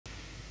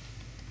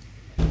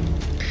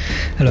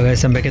Hello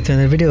guys, I'm back at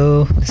another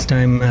video. This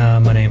time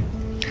মানে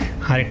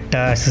আরেকটা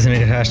অ্যাসেসিনের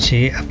কাছে আসছি।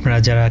 আপনারা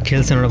যারা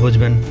খেলছেন ওরা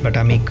বুঝবেন, বাট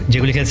আমি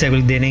যেগুলি খেলছি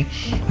এগুলি দিয়ে নেই।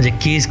 যে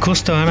কিজ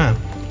খুঁজতে হয় না,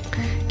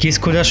 কিজ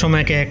খোঁজার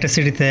সময় একটা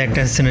সিটিতে একটা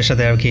অ্যাসেসিনের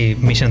সাথে আর কি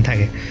মিশন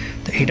থাকে।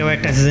 তো এটাও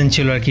একটা অ্যাসেসিন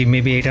ছিল আর কি,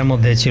 মেবি এটার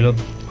মধ্যে ছিল,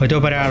 হয়তো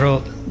পারে আরও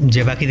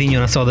যে বাকি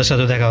তিনজন আছে ওদের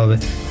সাথেও দেখা হবে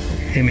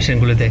এই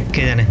মিশনগুলিতে,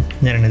 কে জানে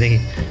না। দেখি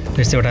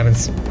let's see what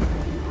happens.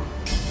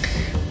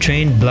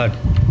 Trained blood.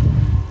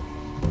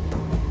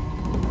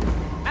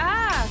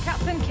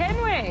 Captain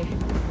Kenway!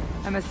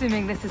 I'm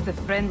assuming this is the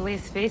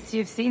friendliest face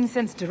you've seen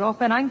since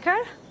dropping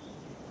anchor?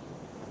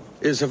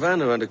 Is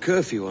Havana under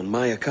curfew on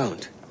my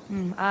account?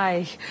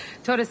 Aye.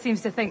 Torres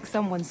seems to think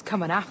someone's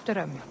coming after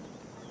him.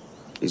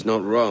 He's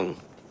not wrong.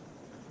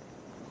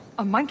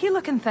 A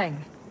monkey-looking thing?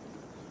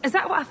 Is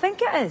that what I think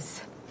it is?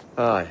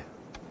 Aye.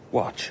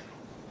 Watch.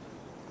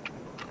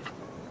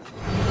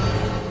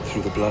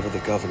 Through the blood of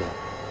the governor,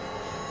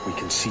 we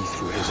can see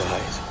through his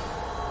eyes.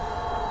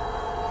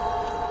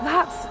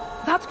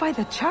 That's by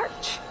the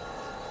church.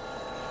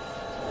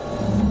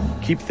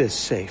 Keep this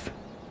safe.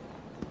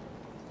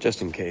 Just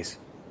in case.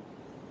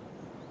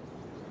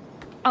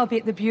 I'll be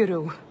at the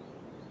bureau.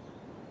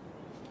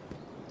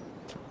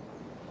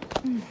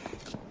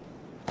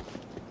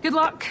 Good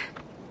luck.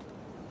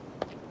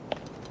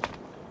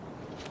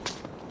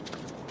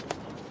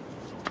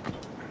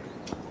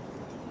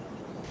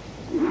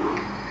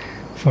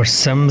 For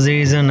some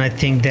reason, I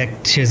think that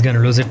she's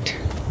gonna lose it.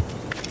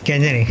 Can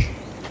you?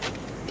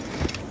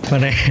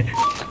 But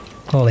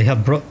holy hell,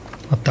 bro!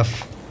 What the?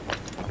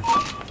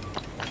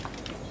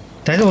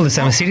 তাই তো বলতেছি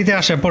আমি সিটিতে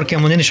আসার পর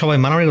কেমন জানি সবাই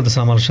মারামারি করতেছে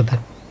আমার সাথে।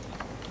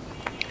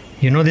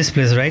 You know this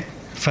place, right?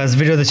 First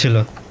ভিডিওতে ছিল।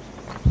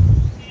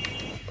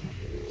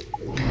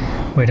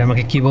 ওইট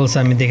আমাকে কি বলছে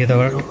আমি দেখে তো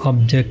আবার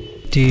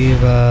অবজেক্টিভ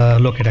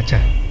লোকেট, আচ্ছা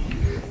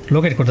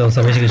লোকেট করতে বলছে,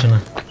 বেশি কিছু না।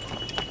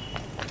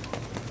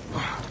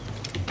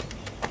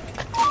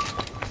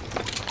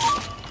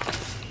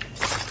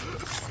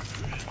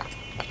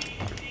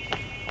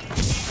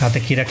 হাতে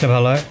কী রাখলে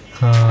ভালো হয়?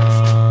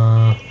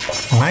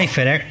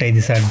 নাইফের একটাই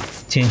দিছে, আর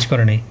চেঞ্জ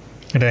করে নেই,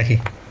 এটা রাখি।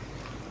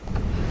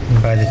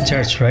 By the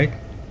church, right?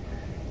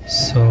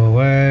 So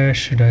wire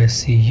should I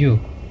C you?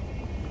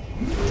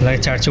 তাহলে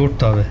চার্চে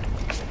উঠতে হবে।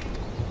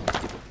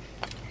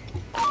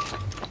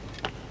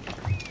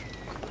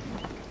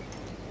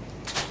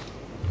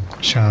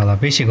 শালা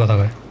বেশি কথা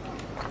কয়।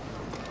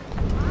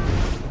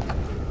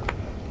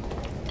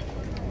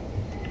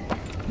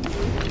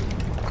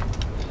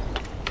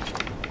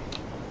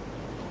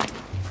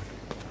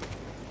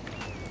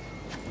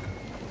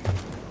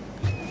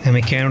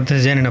 আমি কেন উঠতে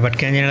জানি না, বাট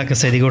কেন জানি না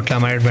কাছে এদিকে উঠলে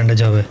আমার অ্যাডভান্টেজ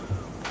হবে।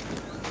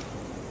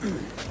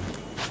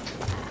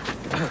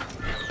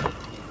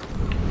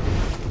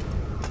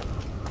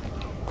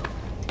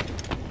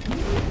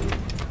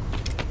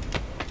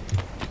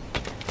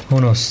 Who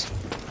knows?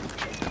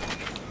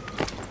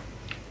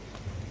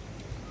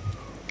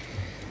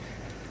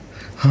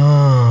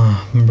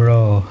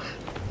 Bro.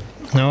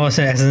 No,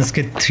 Assassin's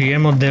Creed 3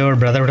 এর মধ্যে ওর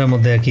ব্রাদারহুডের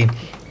মধ্যে আর কি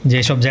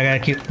যেসব জায়গায়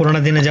আর কি পুরোনো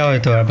দিনে যাওয়া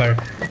হতো, আবার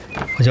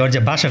ওর যে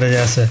বাসাটা যে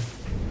আছে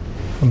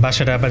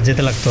বাসাটা আবার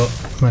যেতে লাগতো,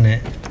 মানে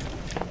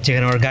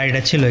যেখানে ওর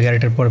গাড়িটা ছিল ওই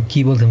গাড়িটার পর কী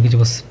বলতাম কিছু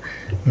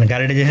মানে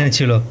গাড়িটা যেখানে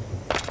ছিল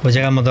ওই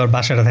জায়গার মধ্যে ওর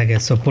বাসাটা থাকে।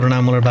 সো পুরোনো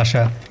আমলের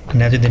বাসা,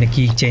 মানে এতদিনে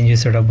কী চেঞ্জ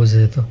হয়েছে ওটা বোঝা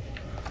যেত।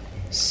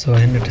 সো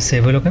এখানে একটা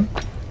সেভ হইল কেন?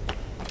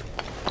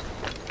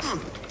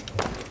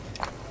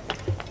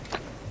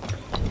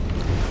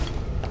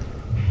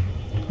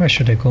 Where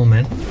should I go,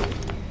 man?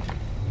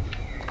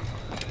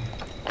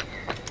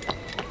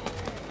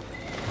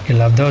 কি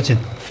লাভ দেওয়া উচিত?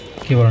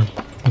 কী বলেন?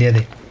 দিয়ে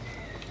দিই।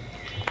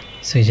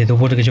 সেই যেহেতু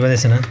উপরে কিছু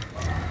পাইতেছে না।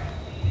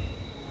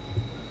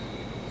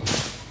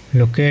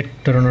 Locate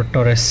টরনো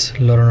Torres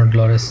লরনো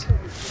লরেস।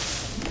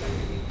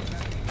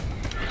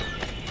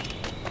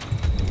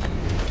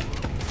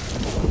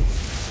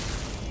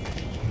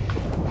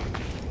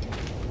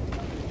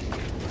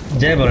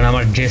 যাই বলেন,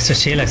 আমার ড্রেসটা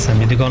সেই লাগছে।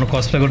 আমি যদি কোনো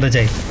কসপ্লে করতে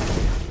চাই,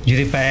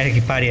 যদি পাই আর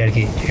কি, পারি আর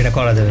কি, এটা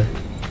করা যাবে।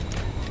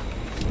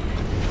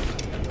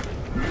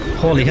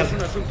 হোলি হেল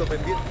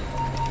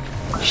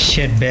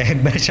শিট,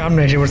 একবার সামনে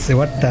এসে পড়ছে।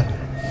 What the?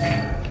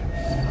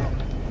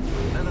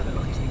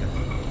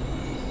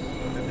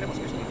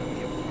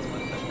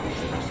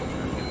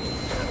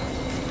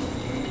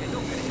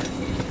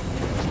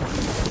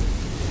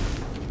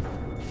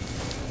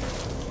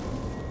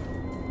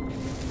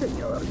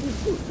 Señor,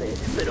 disculpe,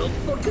 pero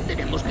 ¿por qué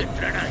tenemos que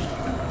entrar ahí?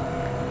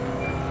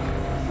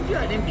 Ya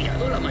han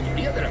enviado la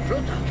mayoría de la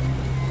flota.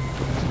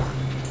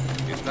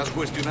 ¿Estás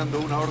cuestionando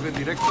una orden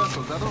directa,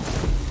 soldado?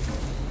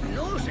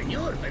 No,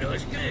 señor, pero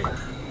es que...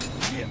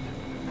 Bien.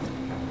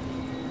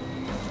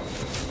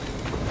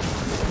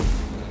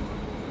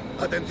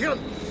 ¡Atención!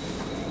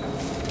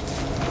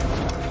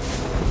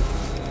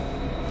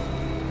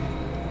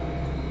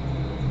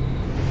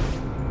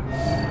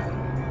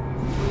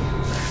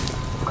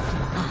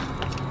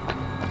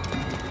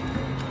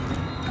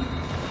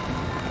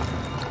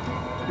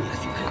 La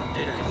ciudad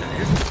entera es la de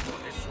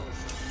esos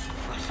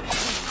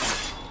asesinos.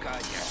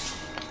 Calla.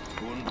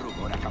 Un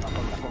rumor acaba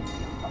con la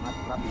confianza más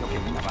rápida. que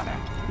en Havana.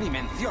 Ni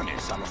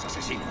menciones a los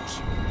asesinos.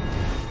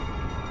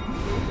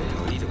 He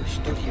oído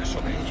historias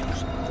sobre ellos.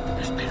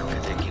 Espero que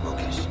te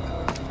equivoques.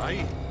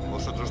 Ahí,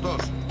 vosotros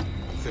dos.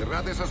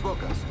 Cerrad esas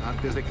bocas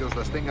antes de que os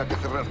las tenga que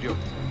cerrar yo.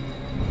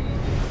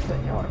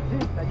 Señor, sí,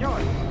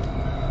 señor.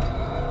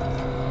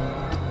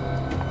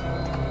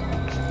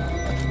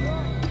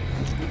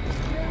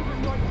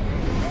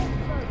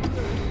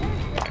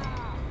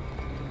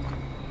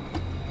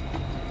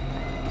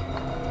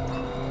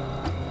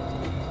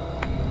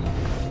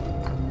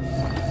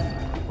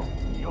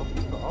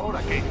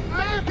 ¿Ahora qué?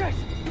 Lucas!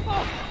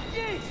 Oh,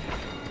 jeez!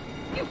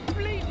 You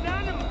bleeding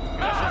animal!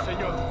 Gracias,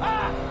 señor.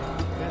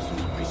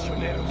 Esos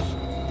prisioneros.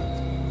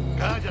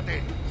 ¡Cállate!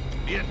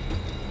 Bien,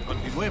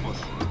 continuemos.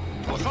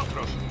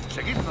 Vosotros,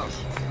 seguidnos.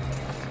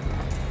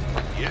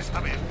 Y esta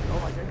vez no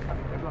vayáis a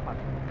meter la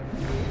pata.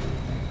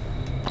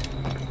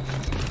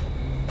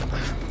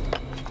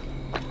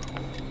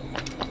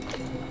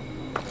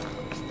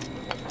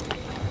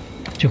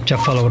 চুপচাপ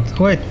follow করতে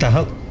ওই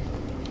তাহল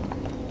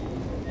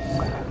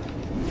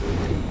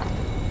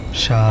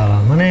শালা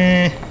মানে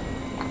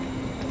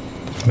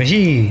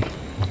বেশি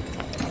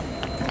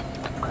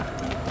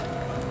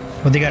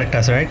ওদিকে আরেকটা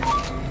আছে রাইট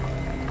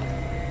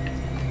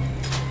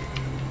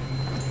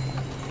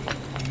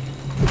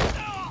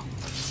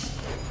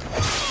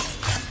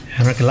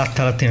আমরা কি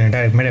লাথা লাথি না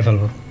ডাইরেক্ট মেরে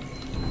ফেলবো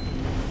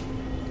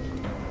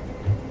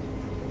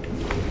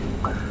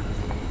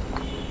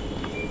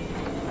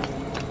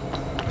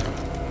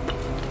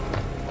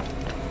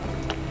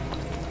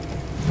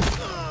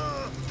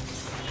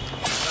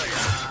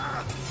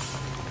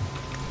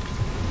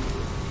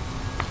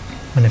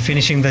মানে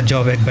ফিনিশিং দ্য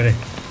জব একবারে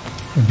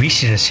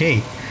বৃষ্টিটা সেই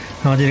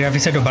আমাদের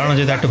গ্রাফিক্স একটু বাড়ানো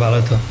যদি একটু ভালো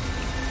হতো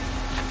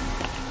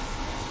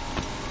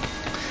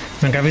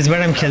মানে গ্রাফিক্স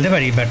বাড়ে আমি খেলতে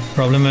পারি বাট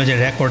প্রবলেম হয় যে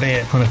রেকর্ডে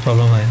অনেক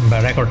প্রবলেম হয় বা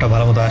রেকর্ডটা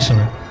ভালো মতো আসে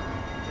না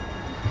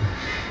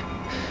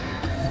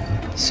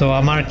সো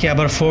আমার কি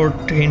আবার ফোর্ট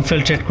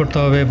ইনফিলট্রেট করতে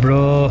হবে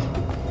bro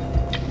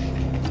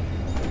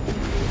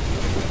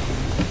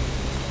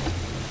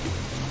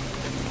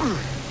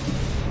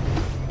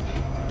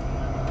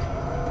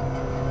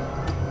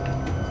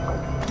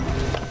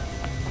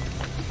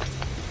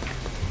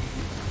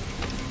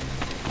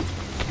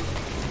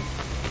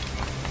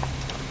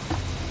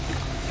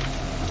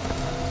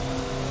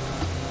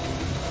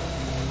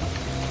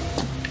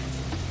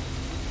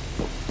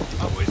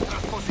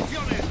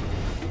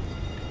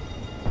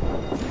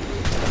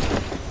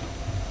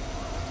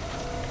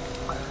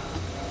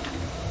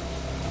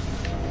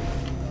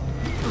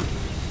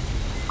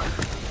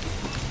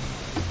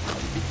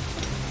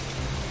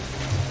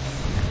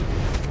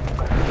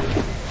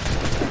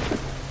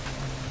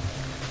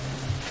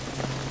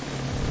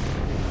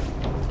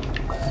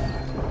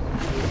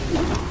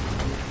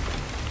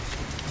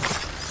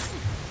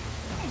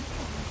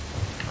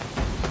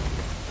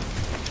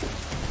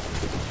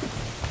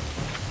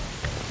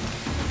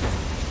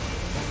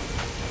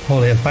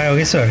Holy hell, fire,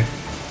 okay, sir.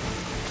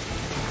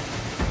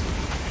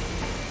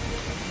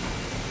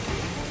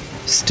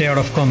 Stay out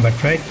of combat,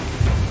 right?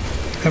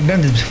 I've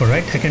done this before,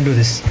 right? I can do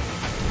this.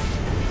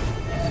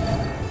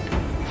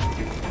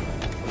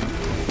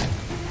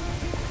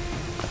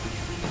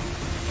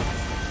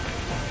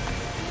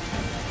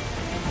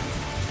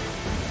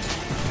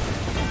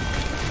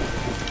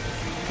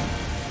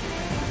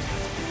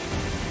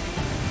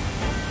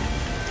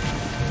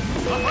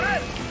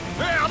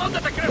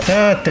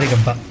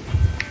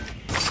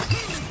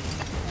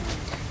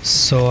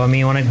 So আমি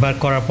অনেকবার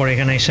করার পর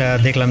এখানে এসে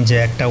দেখলাম যে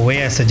একটা ওয়ে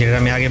আছে যেটা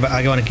আমি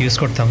আগে অনেক ইউজ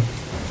করতাম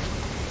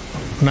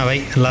না ভাই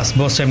লাস্ট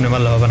বস এমনি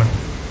মারলে হবে না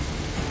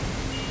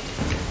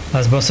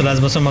লাস্ট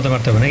বসের মতো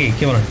মারতে হবে নাকি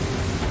কি বলেন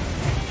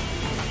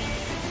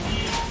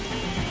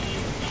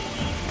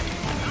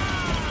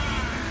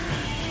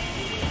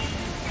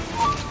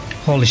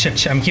হোলি শিট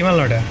আমি কি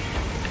মারলাম এটা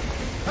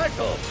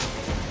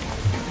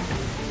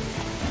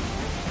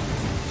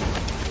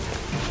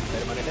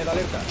Permaneced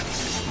alerta.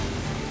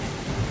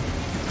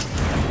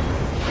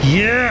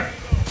 Yeah!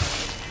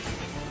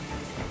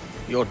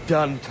 You're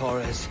done,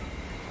 Torres.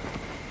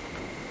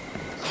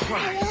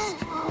 Christ.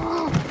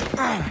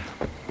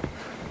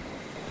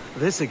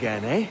 This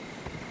again, eh?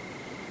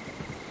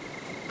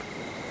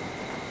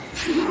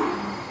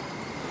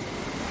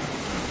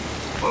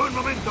 Un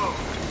momento.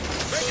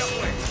 Venga,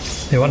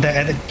 pues. They want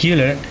the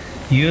killer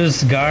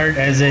use guard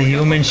as a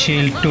human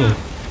shield too.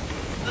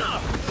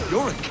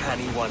 You're a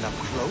canny one up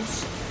close.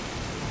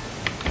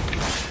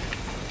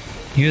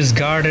 Use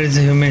guard as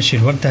a human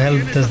shield. What the hell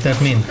does that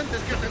mean?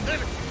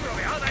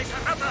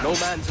 No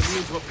man's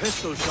immune to a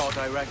pistol shot,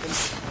 I reckon.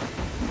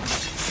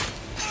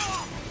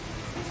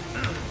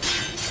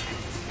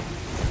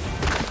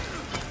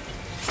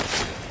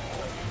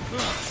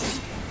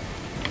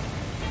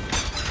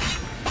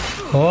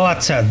 Oh,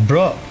 acha,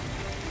 bro.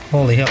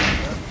 Holy hell.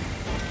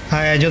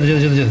 Hi,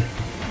 jodi.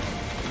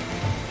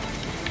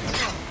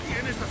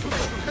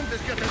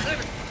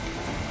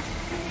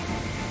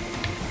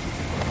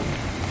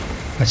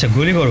 আচ্ছা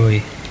গুলি করবই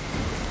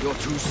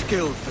You're too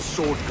skilled for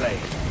swordplay.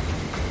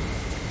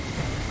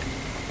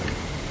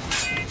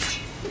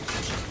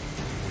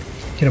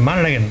 কিরে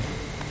মারেন again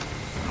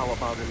How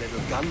about a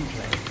little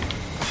gunplay?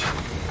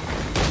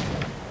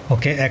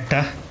 ওকে একটা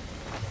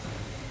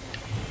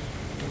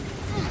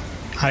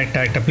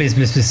আরেকটা please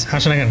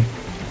আসেন again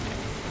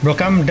bro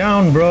come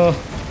down bro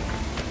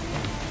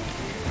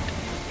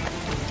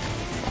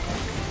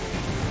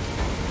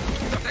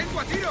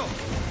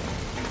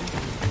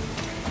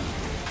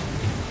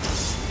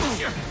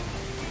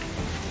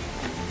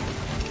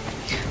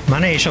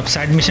মানে এইসব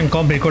সাইড মিশন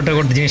কমপ্লিট করতে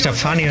করতে জিনিসটা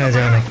ফানি হয়ে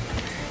যায় অনেক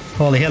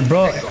holy hell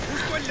bro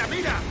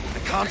I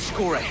can't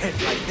score a hit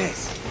like this.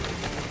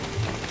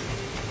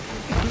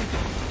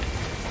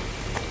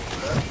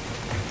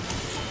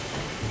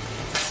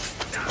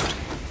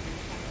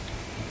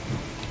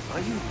 Are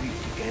you weak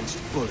against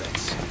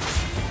bullets?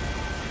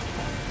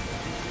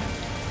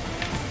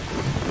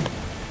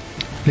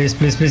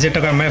 please এটা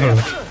কর মেরে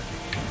ফেলবে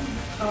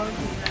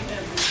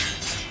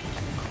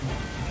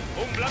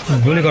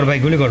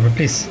গুলি করবে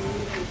প্লিজ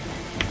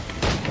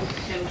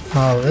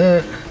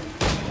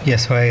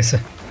yes হয়ে গেছে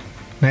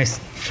নাইস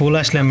ফুল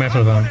আসলে আমি মেরে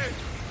ফেলবো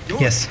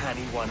yes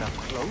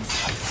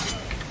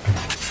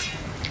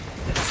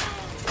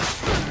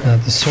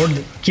the sword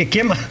K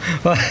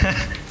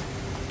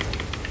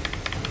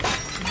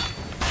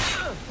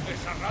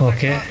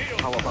okay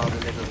How about a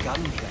little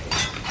gunplay?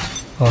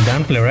 oh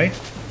gunplay right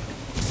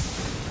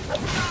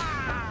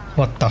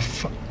what the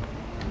fuck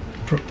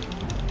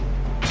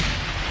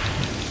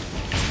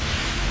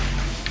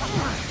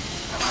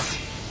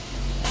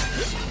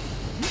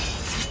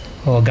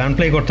ও গান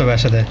প্লে করতে হবে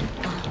সাথে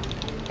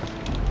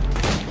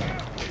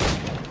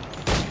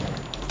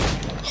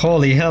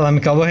holy hell আমি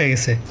কাবো হয়ে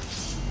গেছে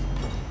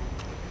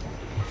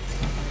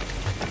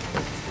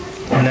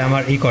তাহলে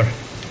আমার ই কর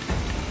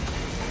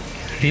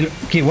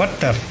কি what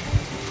the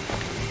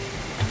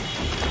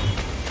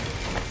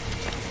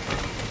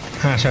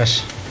হ্যাঁ শ্বাস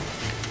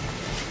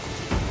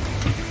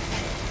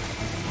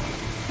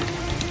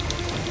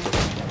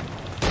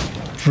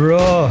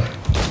bro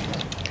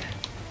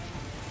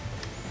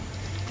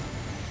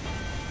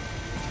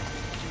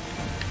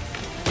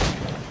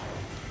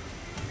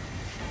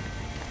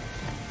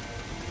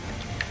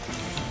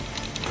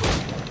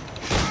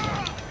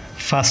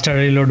faster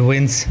reload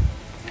wins.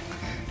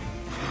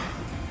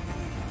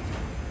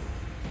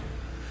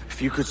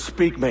 If you could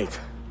speak, mate,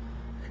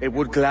 it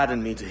would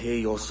gladden me to hear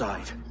your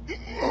side.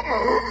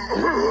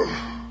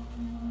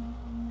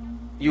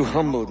 You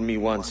humbled me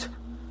once,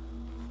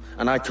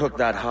 and I took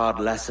that hard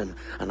lesson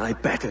and I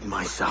bettered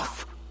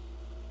myself.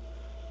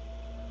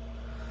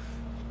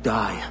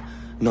 Die,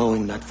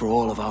 knowing that for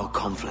all of our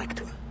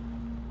conflict,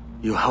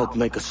 you helped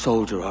make a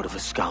soldier out of a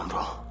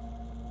scoundrel.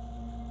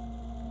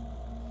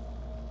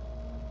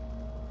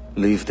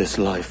 Leave this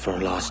life for a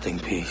lasting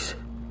peace,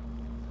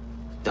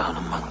 down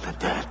among the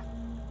dead.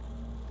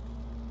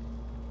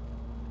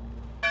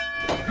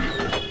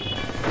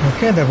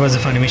 Okay, that was a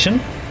funny mission.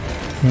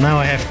 Now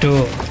I have to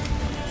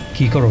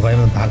কি করব ভাই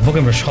আমি ভাগবো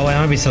কেমন সবাই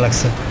আমার পিছে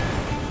লাগছে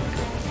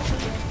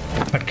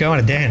but কেউ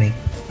আমার দেখেনি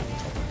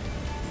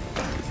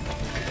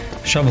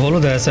সব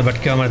হলুদ আছে বাট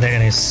কেউ আমার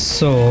দেখেনি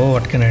so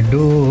what can I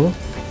do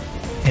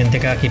N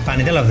থেকে কি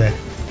পানিতে লাভ দেয়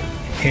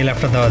এই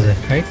লাভটা দেওয়া যায়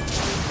রাইট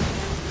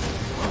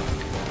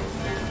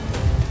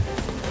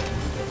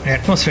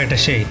অ্যাটমসফিয়ারটা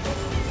সেই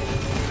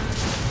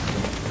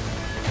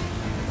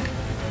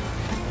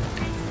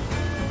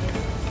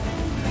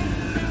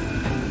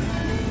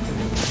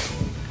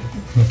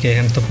ওকে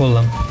এখানে তো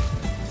পড়লাম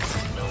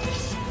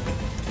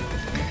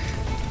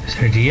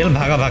রিয়েল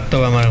ভাগা ভাগতে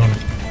হবে আমার এখন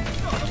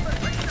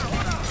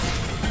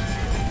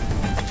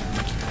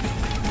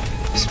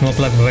স্মোক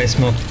লাগবে ভাই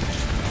smoke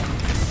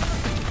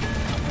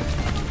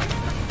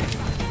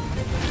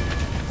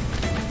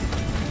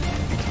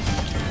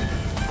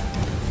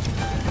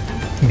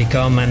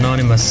Become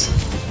anonymous.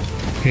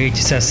 Reach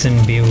assassin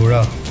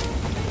bureau.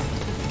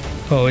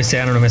 Oh, it's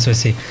anonymous. We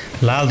see.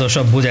 লাল তো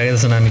সব বুঝা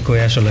গেছে না আমি কই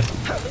আসলে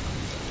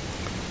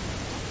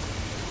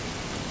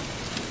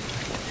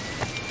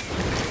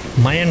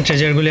মায়ান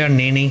ট্রেজারগুলি আর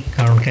নেই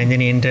কারণ কেন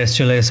জানি ইন্টারেস্ট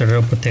চলে গেছে ওটার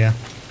উপর থেকে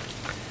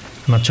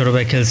আমার ছোটো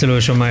ভাই খেলছিল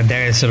ওই সময়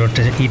দেখা গেছিল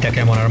ইটা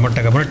কেমন আর আমার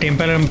টাকা মানে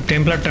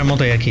টেম্পলারটার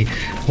মতোই আর কি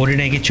পড়ি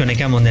নাই কিচ্ছু নেই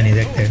কেমন জানি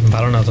দেখতে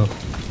ভালো না তো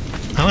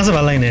আমার কাছে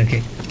ভালো লাগেনি আর কি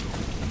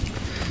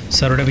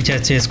স্যার ওটা পিছিয়ে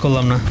চেস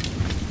করলাম না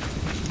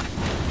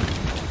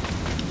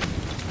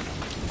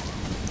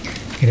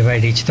এটা ভাই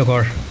রিচ তো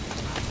কর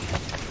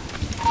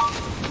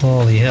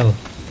holy hell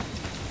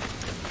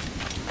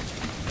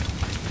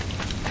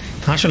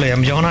আসলে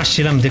আমি যখন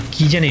আসছিলাম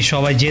কি জানি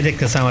সবাই যে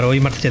দেখতেছে আমার ওই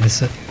মারতে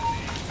যেতেছে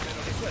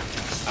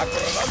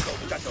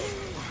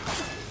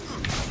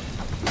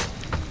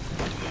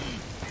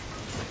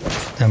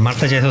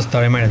মারতে চাইছিস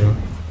তারে মেরে দেবো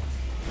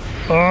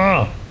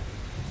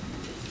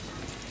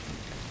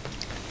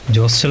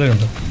জোস ছিল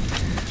কিন্তু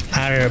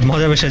আর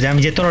মজা বেশি যে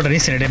আমি যে তরলটা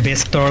নিচ্ছি এটা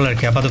বেস্ট তরল আর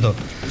কি আপাতত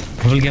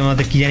ভুল গেম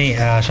আমাদের কি জানি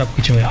সব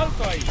কিছু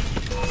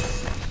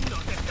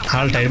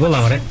হালটাই বল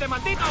আমারে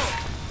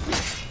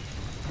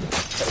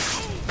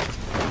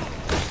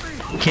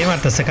কে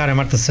মারতেছে কারে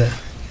মারতেছে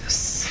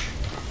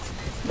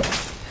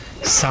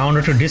সাউন্ড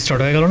একটু ডিস্টর্ট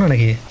হয়ে গেল না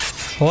নাকি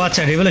ও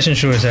আচ্ছা রিভেলেশন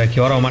শুরু হয়েছে আর কি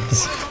ওরাও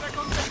মারতেছে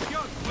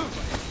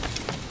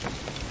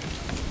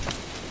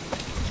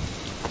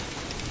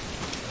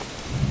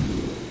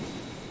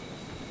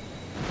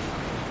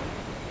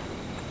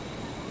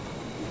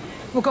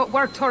We got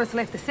word Torres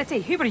left the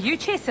city. Who were you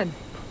chasing?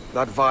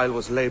 That vial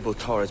was labeled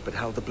Torres, but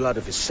held the blood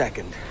of his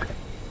second.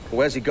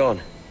 Where's he gone?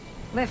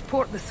 Left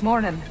port this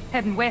morning,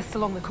 heading west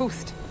along the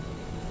coast.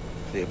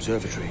 The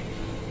observatory.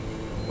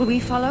 Will we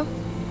follow?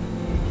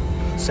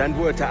 Send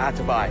word to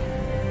Atabai.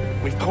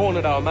 We've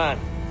cornered our man.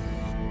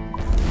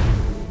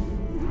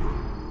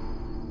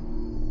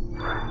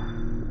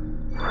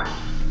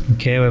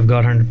 Okay, we've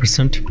got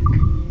 100%.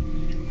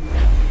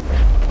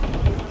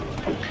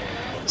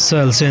 So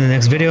I'll see you in the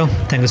next video.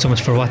 Thank you so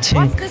much for watching.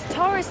 What's this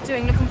Torres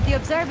doing looking for the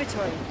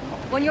observatory?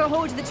 When you're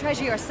holding the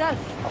treasure yourself?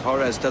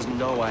 Torres doesn't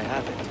know I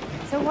have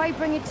it. So why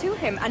bring it to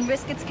him and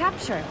risk its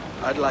capture?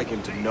 I'd like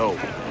him to know I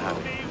have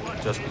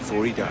it, just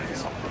before he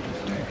dies.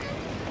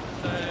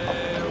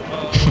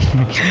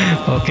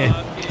 Okay,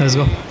 let's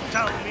go.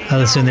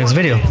 I'll see you in the next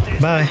video.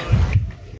 Bye.